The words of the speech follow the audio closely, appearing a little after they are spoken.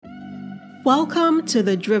Welcome to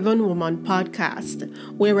the Driven Woman podcast,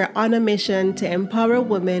 where we're on a mission to empower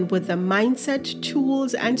women with the mindset,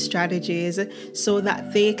 tools, and strategies so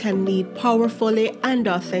that they can lead powerfully and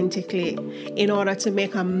authentically in order to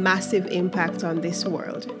make a massive impact on this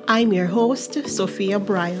world. I'm your host, Sophia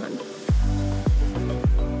Bryan.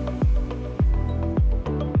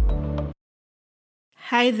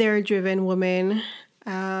 Hi there, Driven Women.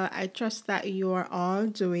 I trust that you are all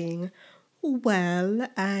doing well,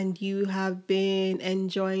 and you have been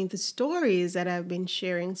enjoying the stories that I've been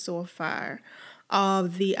sharing so far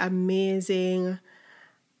of the amazing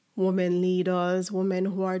women leaders, women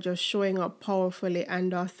who are just showing up powerfully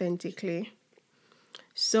and authentically.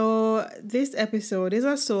 So, this episode is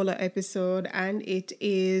a solo episode, and it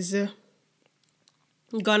is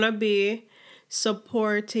gonna be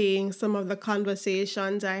supporting some of the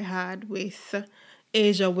conversations I had with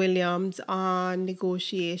Asia Williams on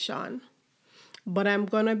negotiation. But I'm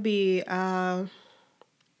going to be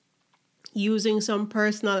using some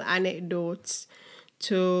personal anecdotes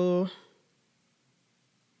to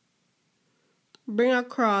bring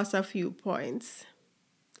across a few points.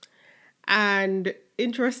 And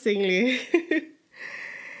interestingly,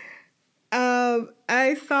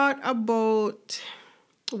 I thought about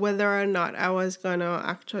whether or not I was going to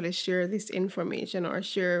actually share this information or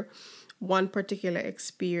share one particular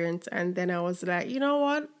experience, and then I was like, you know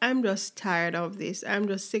what, I'm just tired of this, I'm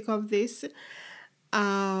just sick of this.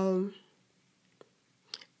 I'm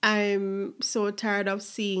so tired of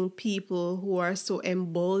seeing people who are so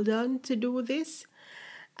emboldened to do this,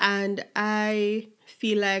 and I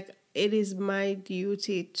feel like it is my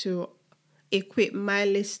duty to equip my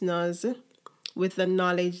listeners with the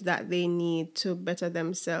knowledge that they need to better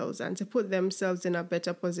themselves and to put themselves in a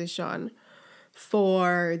better position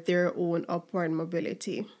for their own upward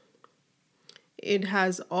mobility. It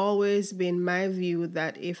has always been my view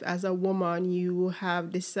that if, as a woman, you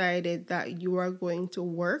have decided that you are going to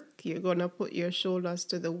work, you're going to put your shoulders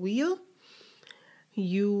to the wheel,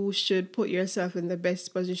 you should put yourself in the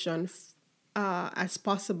best position as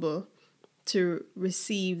possible to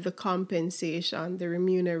receive the compensation, the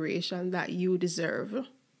remuneration that you deserve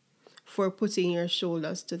for putting your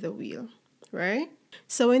shoulders to the wheel, right?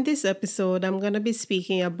 So in this episode, I'm going to be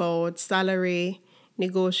speaking about salary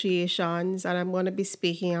negotiations, and I'm going to be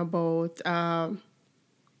speaking about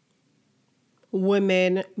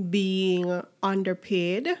women being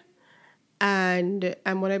underpaid, and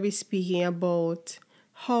I'm going to be speaking about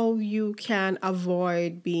how you can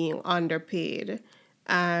avoid being underpaid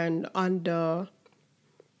and under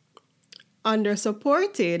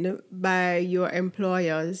supported by your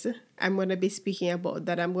employers. I'm going to be speaking about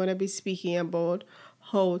that. I'm going to be speaking about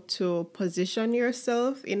how to position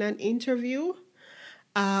yourself in an interview,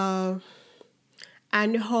 and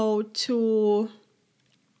how to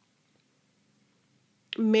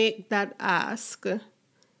make that ask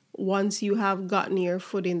once you have gotten your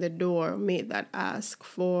foot in the door. Make that ask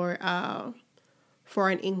for an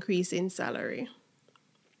increase in salary.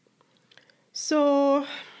 So,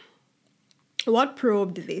 what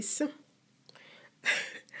probed this?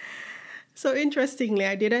 So interestingly,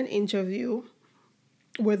 I did an interview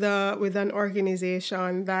with an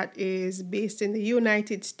organization that is based in the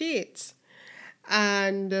United States,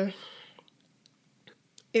 and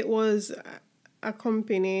it was a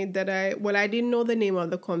company that I didn't know the name of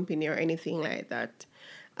the company or anything like that.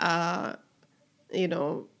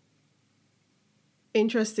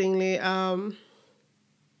 Interestingly,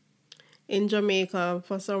 in Jamaica,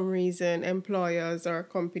 for some reason, employers or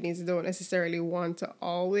companies don't necessarily want to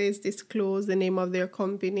always disclose the name of their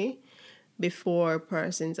company before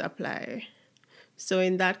persons apply. So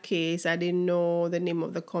in that case, I didn't know the name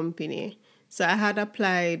of the company. So I had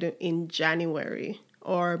applied in January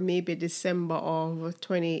or maybe December of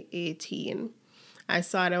 2018. I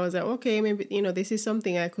thought, I was like, okay, maybe, this is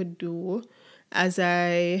something I could do as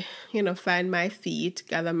I, find my feet,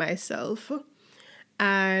 gather myself.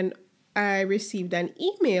 And I received an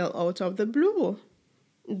email out of the blue.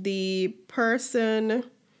 The person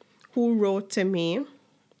who wrote to me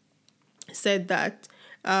said that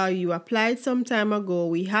you applied some time ago.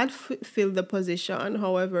 We had filled the position.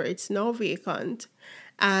 However, it's now vacant.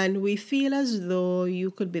 And we feel as though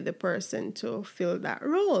you could be the person to fill that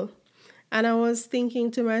role. And I was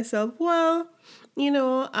thinking to myself, well,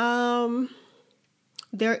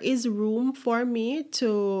 there is room for me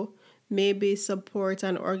to maybe support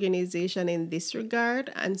an organization in this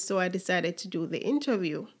regard. And so I decided to do the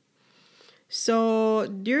interview. So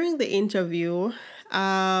during the interview,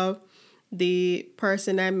 the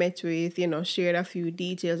person I met with, shared a few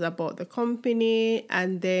details about the company,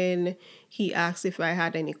 and then he asked if I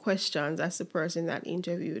had any questions as the person that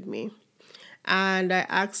interviewed me. And I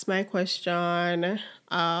asked my question.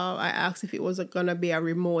 I asked if it was going to be a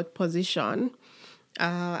remote position.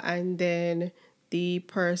 And then the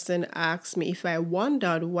person asked me if I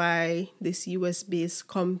wondered why this US based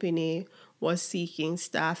company was seeking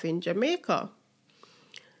staff in Jamaica.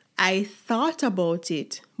 I thought about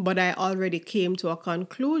it, but I already came to a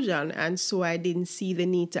conclusion, and so I didn't see the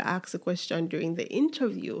need to ask the question during the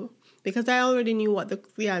interview because I already knew what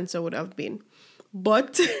the answer would have been.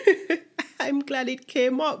 But I'm glad it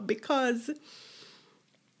came up because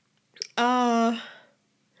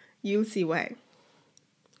you'll see why.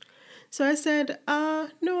 So I said,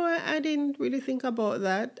 no, I didn't really think about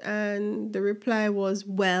that. And the reply was,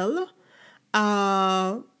 well,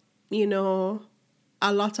 you know,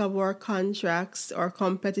 a lot of our contracts or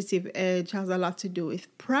competitive edge has a lot to do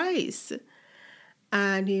with price.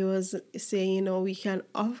 And he was saying, we can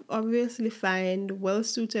obviously find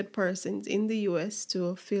well-suited persons in the US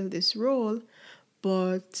to fill this role,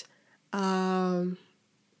 but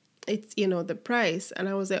it's, the price. And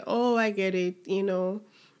I was like, oh, I get it,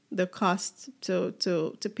 the cost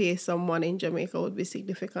to pay someone in Jamaica would be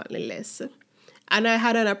significantly less. And I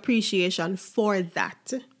had an appreciation for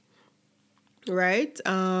that, right?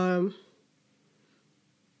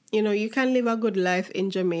 You can live a good life in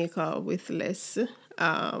Jamaica with less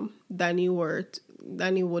than you would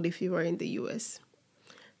if you were in the US.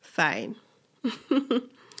 Fine.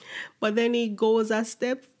 But then he goes a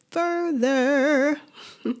step further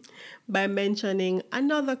by mentioning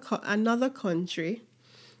another country,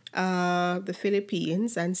 the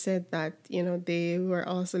Philippines, and said that they were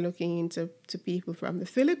also looking into people from the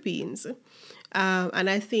Philippines. And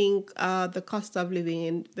I think the cost of living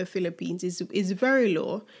in the Philippines is very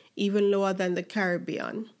low, even lower than the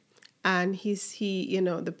Caribbean. And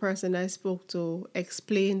the person I spoke to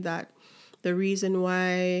explained that the reason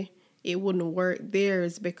why it wouldn't work there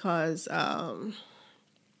is because of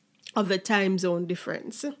the time zone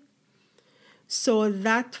difference. So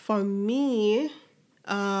that for me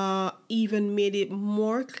even made it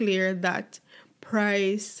more clear that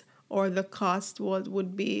price or the cost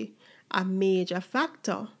would be a major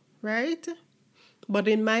factor, right? But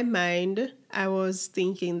in my mind, I was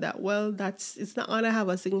thinking that, well, it's not going to have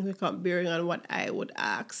a significant bearing on what I would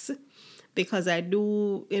ask, because I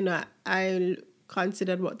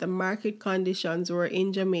considered what the market conditions were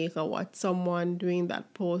in Jamaica, what someone doing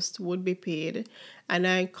that post would be paid, and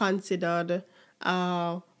I considered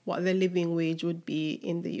what the living wage would be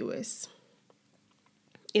in the US.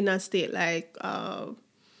 In a state like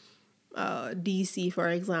DC, for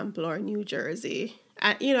example, or New Jersey.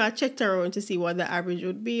 I checked around to see what the average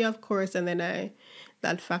would be, of course, and then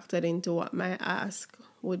that factored into what my ask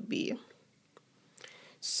would be.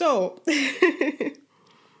 So,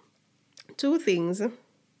 two things.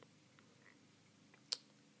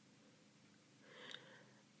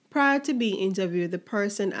 Prior to being interviewed, the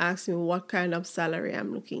person asked me what kind of salary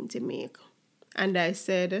I'm looking to make. And I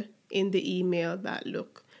said in the email that,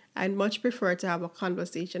 look, I'd much prefer to have a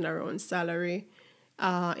conversation around salary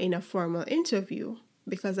in a formal interview,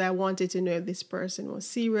 because I wanted to know if this person was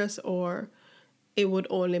serious or it would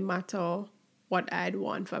only matter what I'd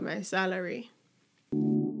want for my salary.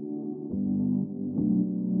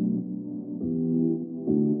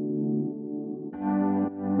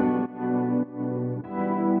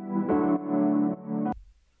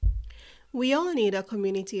 We all need a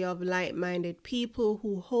community of like-minded people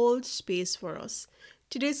who hold space for us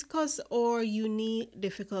to discuss our unique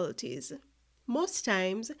difficulties. Most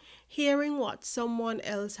times, hearing what someone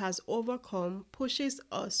else has overcome pushes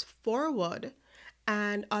us forward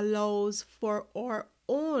and allows for our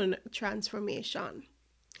own transformation.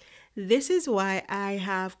 This is why I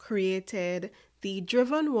have created the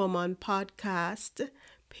Driven Woman podcast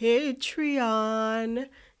Patreon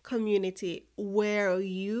community, where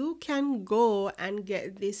you can go and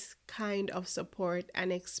get this kind of support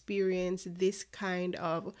and experience this kind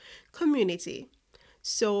of community.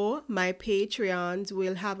 So my Patreons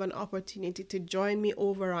will have an opportunity to join me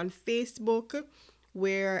over on Facebook,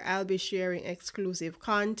 where I'll be sharing exclusive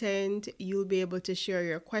content. You'll be able to share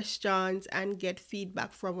your questions and get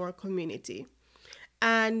feedback from our community.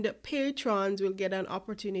 And patrons will get an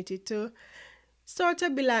opportunity to sort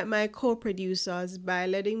of be like my co-producers by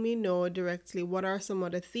letting me know directly what are some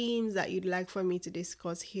of the themes that you'd like for me to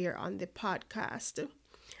discuss here on the podcast.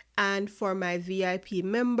 And for my VIP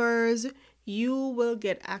members, you will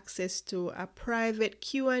get access to a private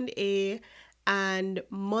Q&A and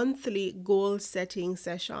monthly goal setting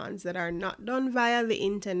sessions that are not done via the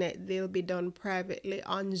internet. They'll be done privately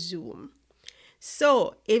on Zoom.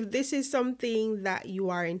 So if this is something that you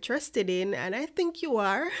are interested in, and I think you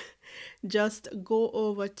are, just go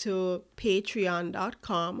over to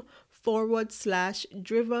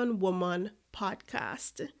patreon.com/Driven Woman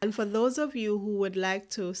Podcast. And for those of you who would like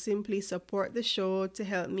to simply support the show to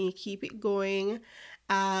help me keep it going,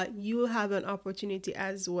 you have an opportunity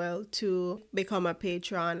as well to become a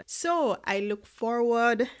patron. So I look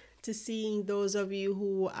forward to seeing those of you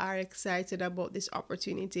who are excited about this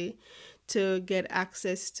opportunity to get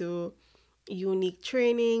access to unique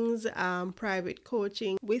trainings, private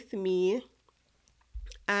coaching with me,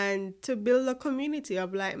 and to build a community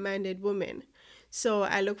of like-minded women. So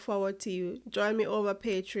I look forward to you. Join me over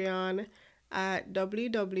Patreon at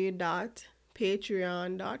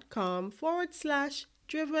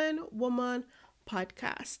www.patreon.com/Driven Woman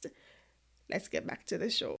Podcast. Let's get back to the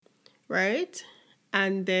show, right?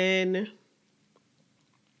 And then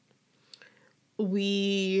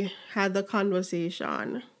we had the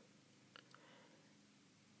conversation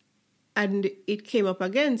and it came up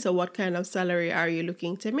again. So what kind of salary are you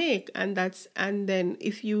looking to make? And then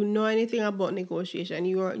if you know anything about negotiation,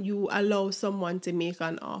 you allow someone to make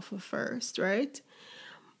an offer first, right?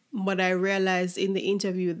 But I realized in the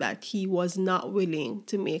interview that he was not willing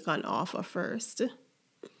to make an offer first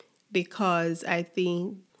because I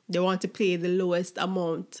think they want to pay the lowest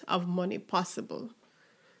amount of money possible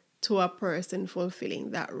to a person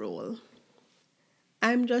fulfilling that role.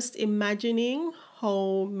 I'm just imagining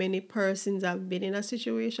how many persons have been in a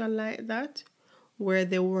situation like that where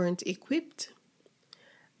they weren't equipped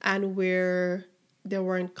and where they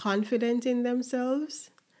weren't confident in themselves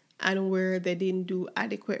and where they didn't do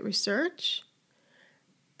adequate research,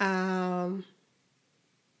 and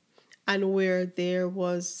where there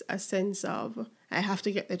was a sense of I have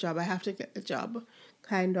to get the job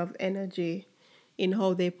kind of energy in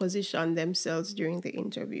how they position themselves during the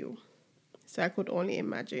interview. So I could only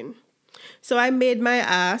imagine. So I made my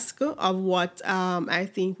ask of what I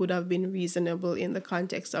think would have been reasonable in the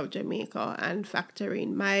context of Jamaica and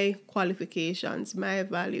factoring my qualifications, my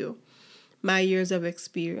value, my years of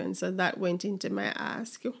experience. So that went into my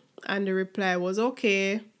ask. And the reply was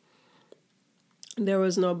okay. There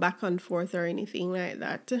was no back and forth or anything like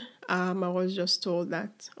that. I was just told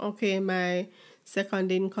that, okay, my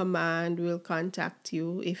second in command will contact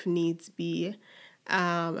you if needs be,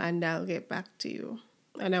 and I'll get back to you.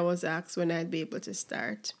 And I was asked when I'd be able to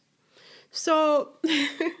start. So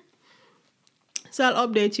I'll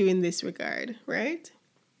update you in this regard, right?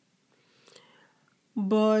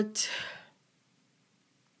 But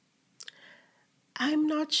I'm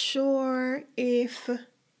not sure if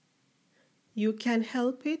you can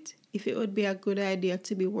help it, if it would be a good idea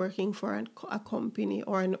to be working for a company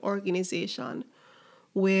or an organization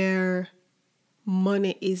where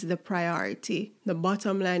money is the priority. The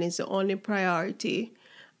bottom line is the only priority.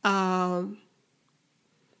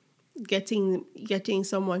 Getting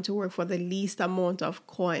someone to work for the least amount of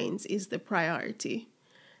coins is the priority.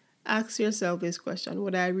 Ask yourself this question: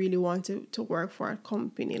 would I really want to work for a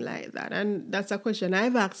company like that? And that's a question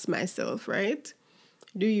I've asked myself, right?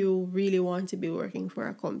 Do you really want to be working for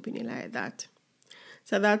a company like that?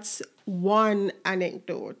 So that's one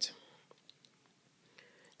anecdote.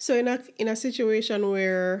 So in a situation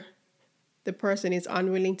where the person is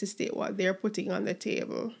unwilling to state what they're putting on the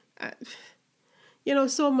table,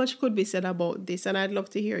 so much could be said about this, and I'd love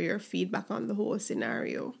to hear your feedback on the whole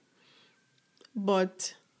scenario.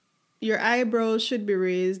 But your eyebrows should be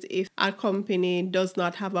raised if a company does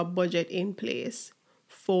not have a budget in place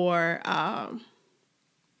for a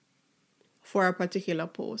particular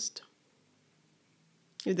post.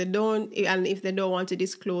 If they don't want to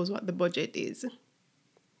disclose what the budget is,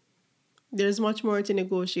 there's much more to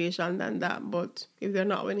negotiation than that. But if they're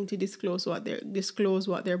not willing to disclose what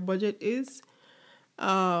their budget is,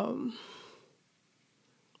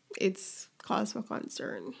 it's cause for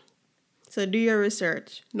concern. So do your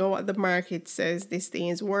research. Know what the market says this thing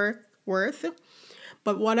is worth.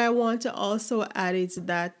 But what I want to also add is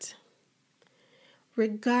that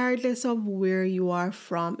regardless of where you are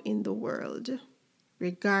from in the world,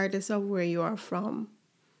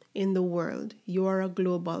 you are a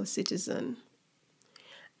global citizen.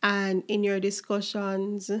 And in your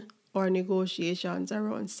discussions or negotiations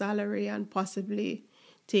around salary and possibly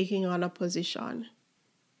taking on a position,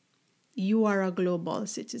 you are a global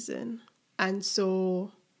citizen. And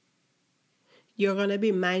so you're going to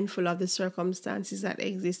be mindful of the circumstances that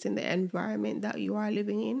exist in the environment that you are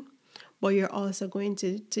living in. But you're also going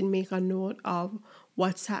to make a note of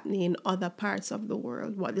what's happening in other parts of the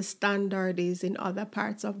world, what the standard is in other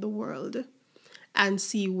parts of the world, and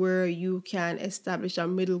see where you can establish a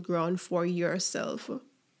middle ground for yourself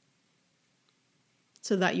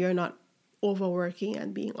so that you're not overworking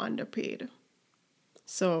and being underpaid.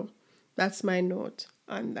 So That's my note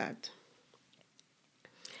on that.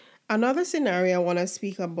 Another scenario I want to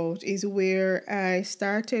speak about is where I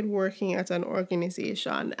started working at an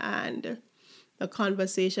organization, and the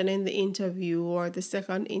conversation in the interview or the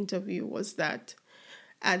second interview was that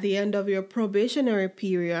at the end of your probationary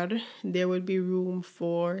period, there would be room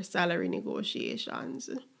for salary negotiations,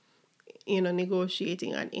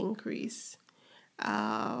 negotiating an increase.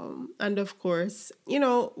 And of course,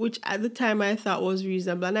 which at the time I thought was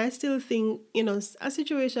reasonable. And I still think, a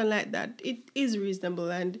situation like that, it is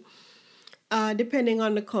reasonable. And depending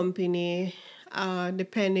on the company,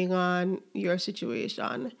 depending on your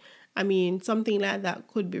situation, I mean, something like that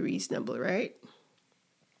could be reasonable, right?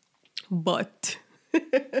 But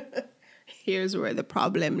here's where the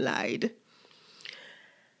problem lied.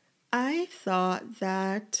 I thought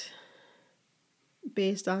that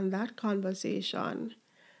based on that conversation,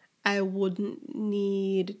 I wouldn't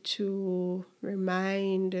need to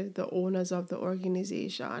remind the owners of the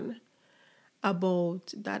organization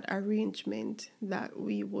about that arrangement that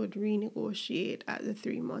we would renegotiate at the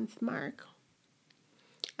 3-month mark.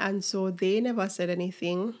 And so they never said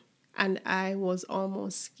anything, and I was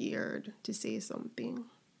almost scared to say something.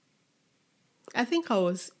 I think I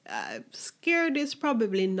was scared is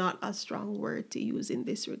probably not a strong word to use in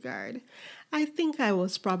this regard. I think I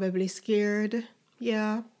was probably scared,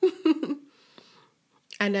 yeah.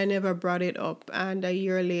 And I never brought it up. And a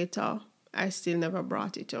year later, I still never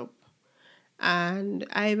brought it up. And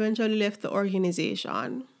I eventually left the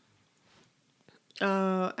organization.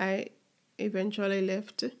 I eventually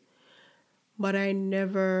left, but I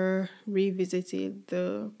never revisited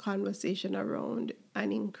the conversation around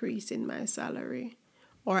an increase in my salary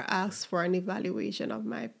or asked for an evaluation of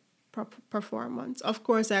my performance. Of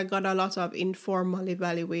course, I got a lot of informal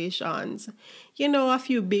evaluations, a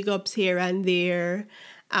few big ups here and there.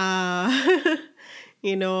 I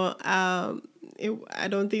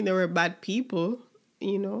don't think they were bad people,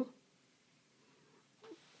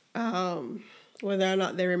 whether or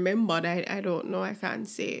not they remembered, I don't know, I can't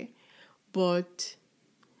say. But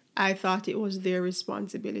I thought it was their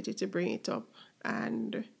responsibility to bring it up,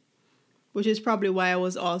 and which is probably why I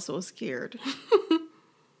was also scared.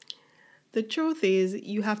 The truth is,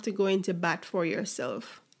 you have to go into bat for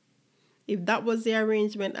yourself. If that was the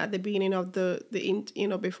arrangement at the beginning of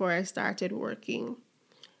before I started working,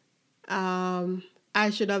 I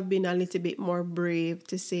should have been a little bit more brave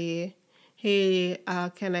to say, hey,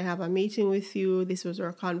 can I have a meeting with you? This was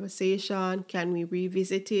our conversation. Can we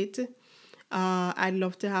revisit it? I'd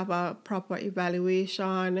love to have a proper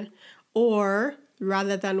evaluation. Or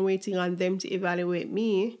rather than waiting on them to evaluate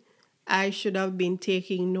me, I should have been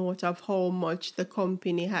taking note of how much the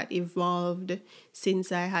company had evolved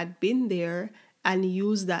since I had been there and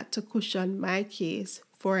use that to cushion my case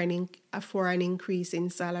for an increase in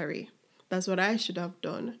salary. That's what I should have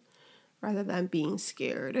done rather than being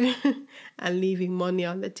scared and leaving money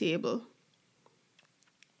on the table.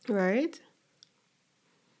 Right?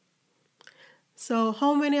 So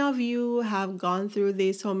how many of you have gone through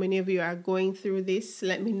this? How many of you are going through this?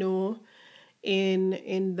 Let me know in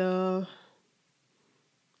the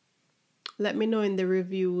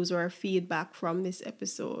reviews or feedback from this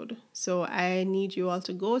episode. So I need you all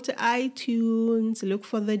to go to iTunes, look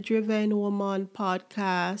for the Driven Woman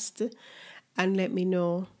podcast, and let me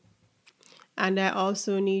know. And I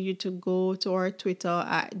also need you to go to our Twitter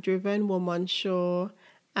at Driven Woman Show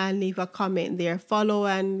and leave a comment there. Follow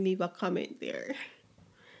and leave a comment there.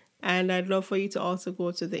 And I'd love for you to also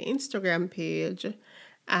go to the Instagram page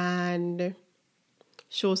and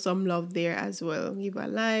show some love there as well. Give a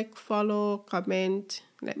like, follow, comment,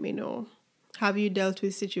 let me know. Have you dealt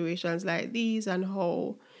with situations like these, and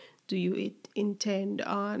how do you intend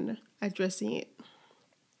on addressing it?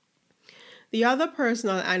 The other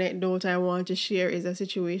personal anecdote I want to share is a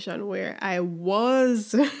situation where I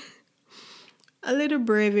was a little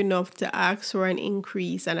brave enough to ask for an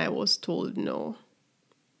increase and I was told no.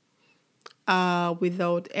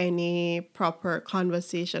 Without any proper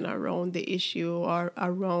conversation around the issue or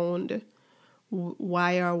around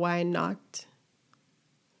why or why not,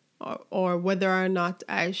 or whether or not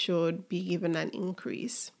I should be given an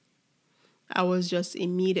increase. I was just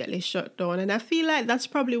immediately shut down. And I feel like that's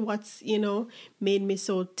probably what's, made me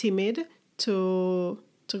so timid to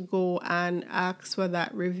go and ask for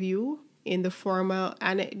that review in the formal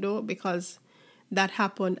anecdote, because that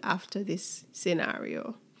happened after this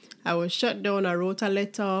scenario. I was shut down. I wrote a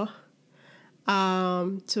letter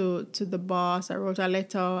to the boss. I wrote a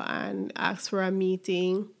letter and asked for a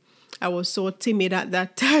meeting. I was so timid at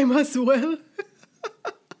that time as well.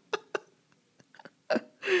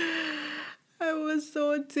 I was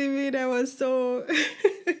so timid. I was so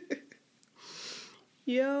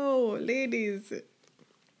Yo, ladies,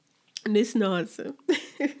 listeners,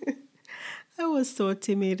 I was so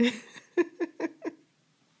timid.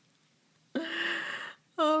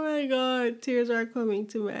 Oh my God, tears are coming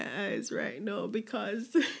to my eyes right now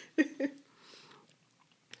because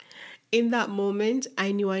in that moment,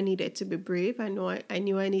 I knew I needed to be brave. I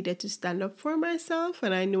knew I needed to stand up for myself,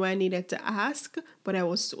 and I knew I needed to ask, but I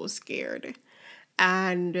was so scared.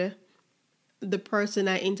 And the person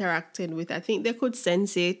I interacted with, I think they could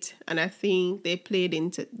sense it, and I think they played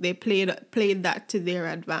that to their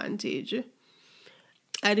advantage.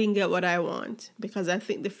 I didn't get what I want because I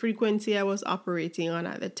think the frequency I was operating on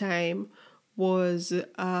at the time was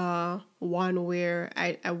one where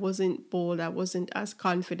I wasn't bold, I wasn't as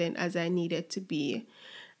confident as I needed to be.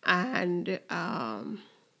 And I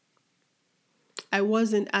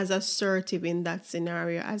wasn't as assertive in that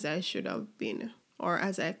scenario as I should have been or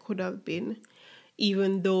as I could have been,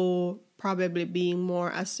 even though probably being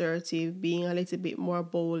more assertive, being a little bit more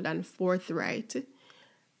bold and forthright, it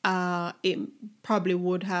probably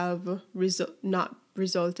would have not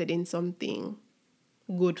resulted in something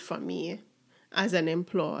good for me as an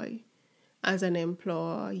employee.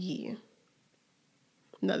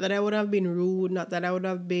 Not that I would have been rude, not that I would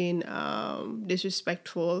have been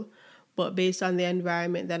disrespectful, but based on the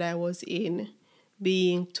environment that I was in,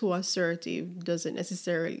 being too assertive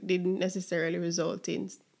didn't necessarily result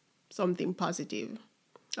in something positive.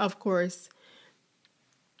 Of course,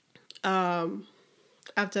 after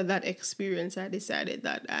that experience, I decided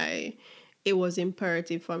that it was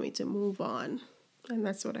imperative for me to move on, and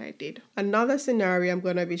that's what I did. Another scenario I'm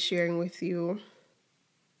gonna be sharing with you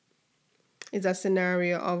is a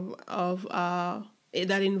scenario of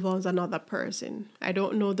that involves another person. I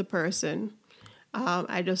don't know the person.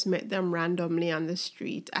 I just met them randomly on the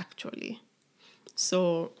street, actually.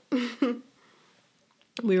 So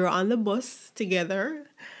we were on the bus together.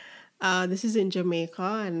 This is in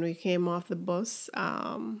Jamaica, and we came off the bus.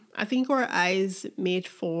 I think our eyes made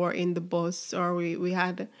four in the bus, or we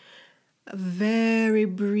had a very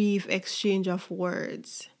brief exchange of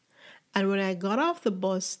words. And when I got off the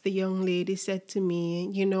bus, the young lady said to me,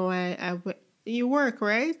 you know, you work,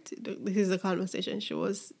 right? This is the conversation. She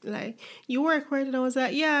was like, you work, right? And I was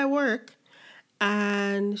like, yeah, I work.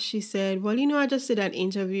 And she said, well, you know, I just did an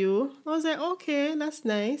interview. I was like, okay, that's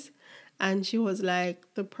nice. And she was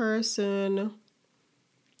like, the person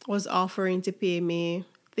was offering to pay me,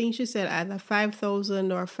 I think she said either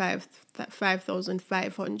 5,000 or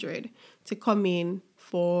 5,500 to come in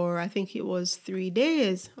for, I think it was 3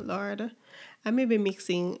 days. Lord, I may be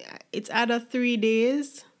mixing. It's either 3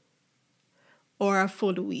 days or a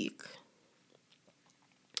full week.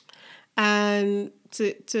 And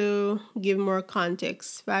to give more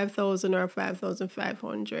context, 5,000 or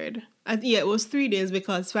 5,500. Yeah, it was 3 days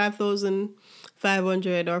because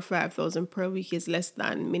 5,500 or 5,000 per week is less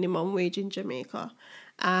than minimum wage in Jamaica.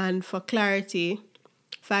 And for clarity,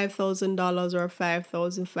 $5,000 or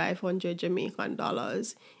 5,500 Jamaican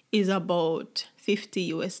dollars is about 50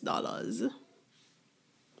 US dollars.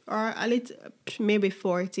 Or a little, maybe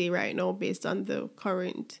 40 right now based on the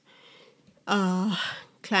current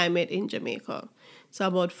climate in Jamaica. So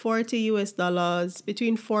about 40 US dollars,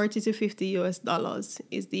 between 40 to 50 US dollars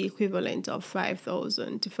is the equivalent of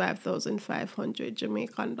 5,000 to 5,500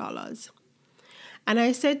 Jamaican dollars. And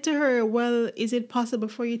I said to her, well, is it possible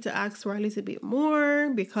for you to ask for a little bit more?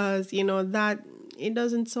 Because, you know, that it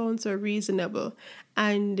doesn't sound so reasonable.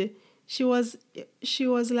 And she was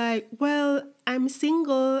like, well, I'm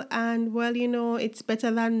single and, well, you know, it's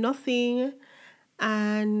better than nothing.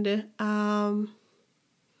 And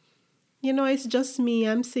you know, it's just me.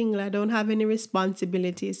 I'm single. I don't have any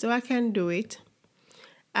responsibilities, so I can do it.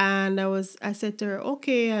 And I said to her,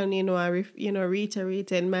 okay, and you know,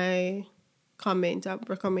 reiterated my comment of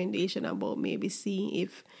recommendation about maybe seeing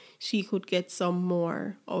if she could get some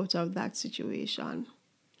more out of that situation.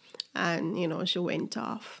 And you know, she went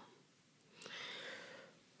off.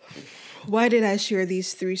 Why did I share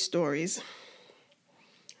these 3 stories?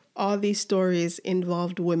 All these stories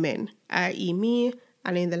involved women, i.e., me,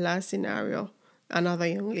 and in the last scenario, another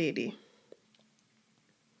young lady.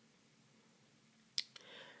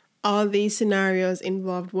 All these scenarios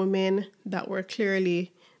involved women that were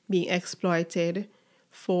clearly being exploited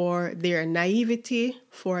for their naivety,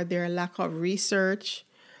 for their lack of research,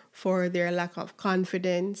 for their lack of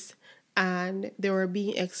confidence, and they were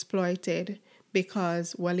being exploited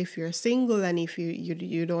because, well, if you're single and if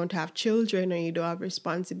you don't have children or you don't have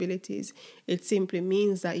responsibilities, it simply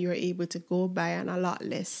means that you're able to go by on a lot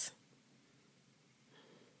less.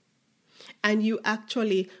 And you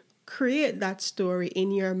actually create that story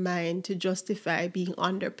in your mind to justify being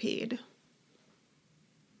underpaid.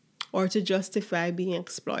 or to justify being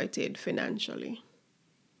exploited financially.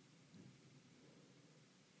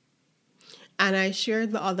 And I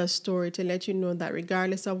shared the other story to let you know that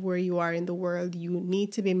regardless of where you are in the world, you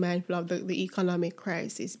need to be mindful of the economic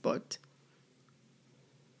crisis, but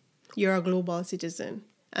you're a global citizen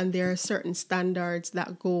and there are certain standards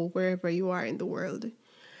that go wherever you are in the world.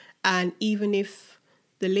 And even if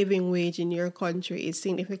the living wage in your country is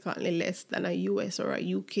significantly less than a US or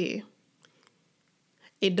a UK,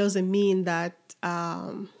 it doesn't mean that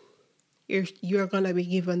you're going to be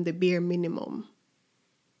given the bare minimum.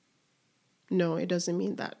 No, it doesn't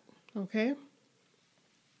mean that. Okay?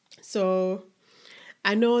 So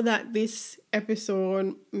I know that this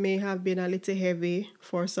episode may have been a little heavy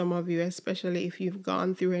for some of you, especially if you've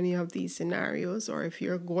gone through any of these scenarios or if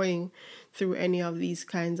you're going through any of these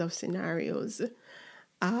kinds of scenarios.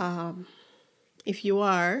 If you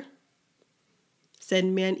are,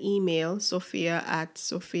 send me an email,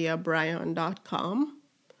 sophia@sophiabryan.com.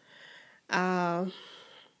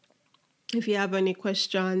 If you have any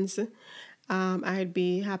questions, I'd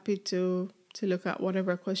be happy to look at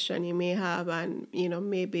whatever question you may have and,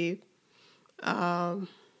 maybe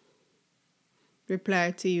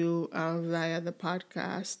reply to you via the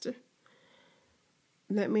podcast.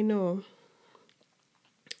 Let me know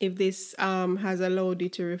if this has allowed you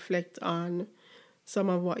to reflect on some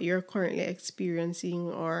of what you're currently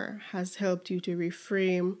experiencing or has helped you to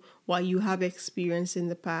reframe what you have experienced in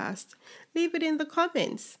the past. Leave it in the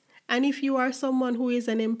comments. And if you are someone who is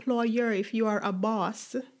an employer, if you are a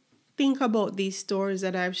boss, think about these stories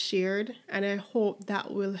that I've shared, and I hope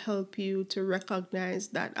that will help you to recognize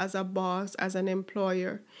that as a boss, as an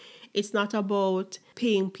employer, it's not about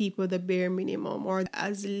paying people the bare minimum or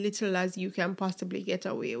as little as you can possibly get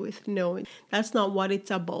away with. No, that's not what it's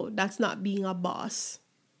about. That's not being a boss.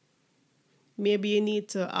 Maybe you need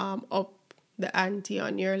to up the ante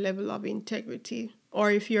on your level of integrity. Or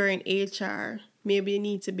if you're in HR, maybe you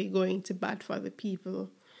need to be going to bat for the people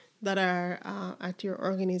that are at your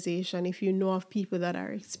organization if you know of people that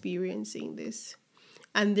are experiencing this.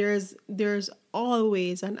 And there's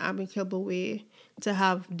always an amicable way to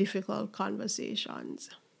have difficult conversations.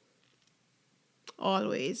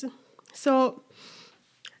 Always. So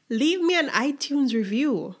leave me an iTunes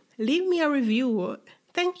review. Leave me a review.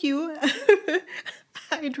 Thank you.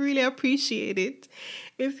 I'd really appreciate it.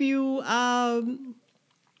 If you go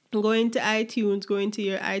into iTunes, go into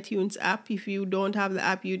your iTunes app. If you don't have the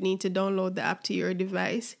app, you need to download the app to your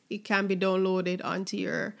device. It can be downloaded onto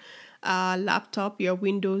your laptop, your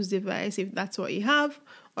Windows device, if that's what you have,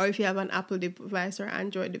 or if you have an Apple device or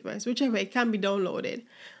Android device, whichever, it can be downloaded.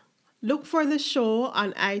 Look for the show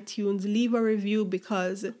on iTunes, leave a review,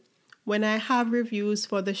 because when I have reviews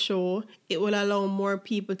for the show, it will allow more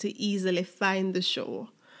people to easily find the show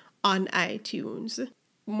on iTunes.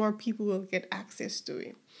 More people will get access to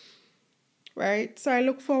it. Right? So I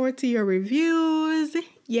look forward to your reviews.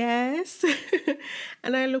 Yes.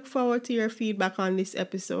 And I look forward to your feedback on this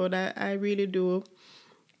episode. I really do.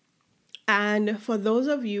 And for those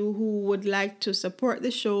of you who would like to support the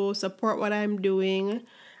show, support what I'm doing,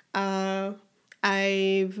 I've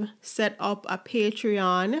set up a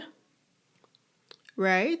Patreon.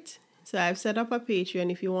 Right? So I've set up a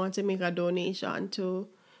Patreon if you want to make a donation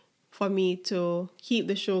for me to keep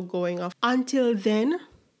the show going off. Until then,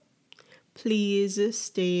 please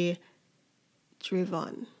stay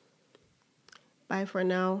driven. Bye for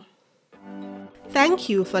now. Thank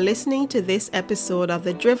you for listening to this episode of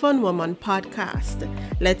the Driven Woman podcast.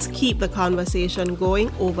 Let's keep the conversation going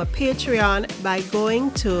over Patreon by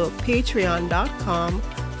going to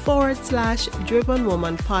patreon.com/Driven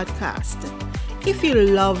Woman podcast. If you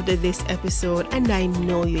loved this episode, and I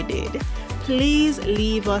know you did, please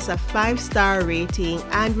leave us a 5-star rating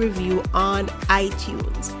and review on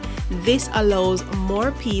iTunes. This allows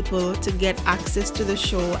more people to get access to the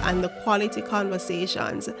show and the quality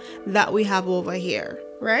conversations that we have over here,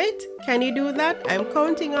 right? Can you do that? I'm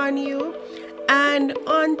counting on you. And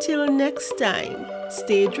until next time,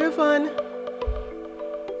 stay driven.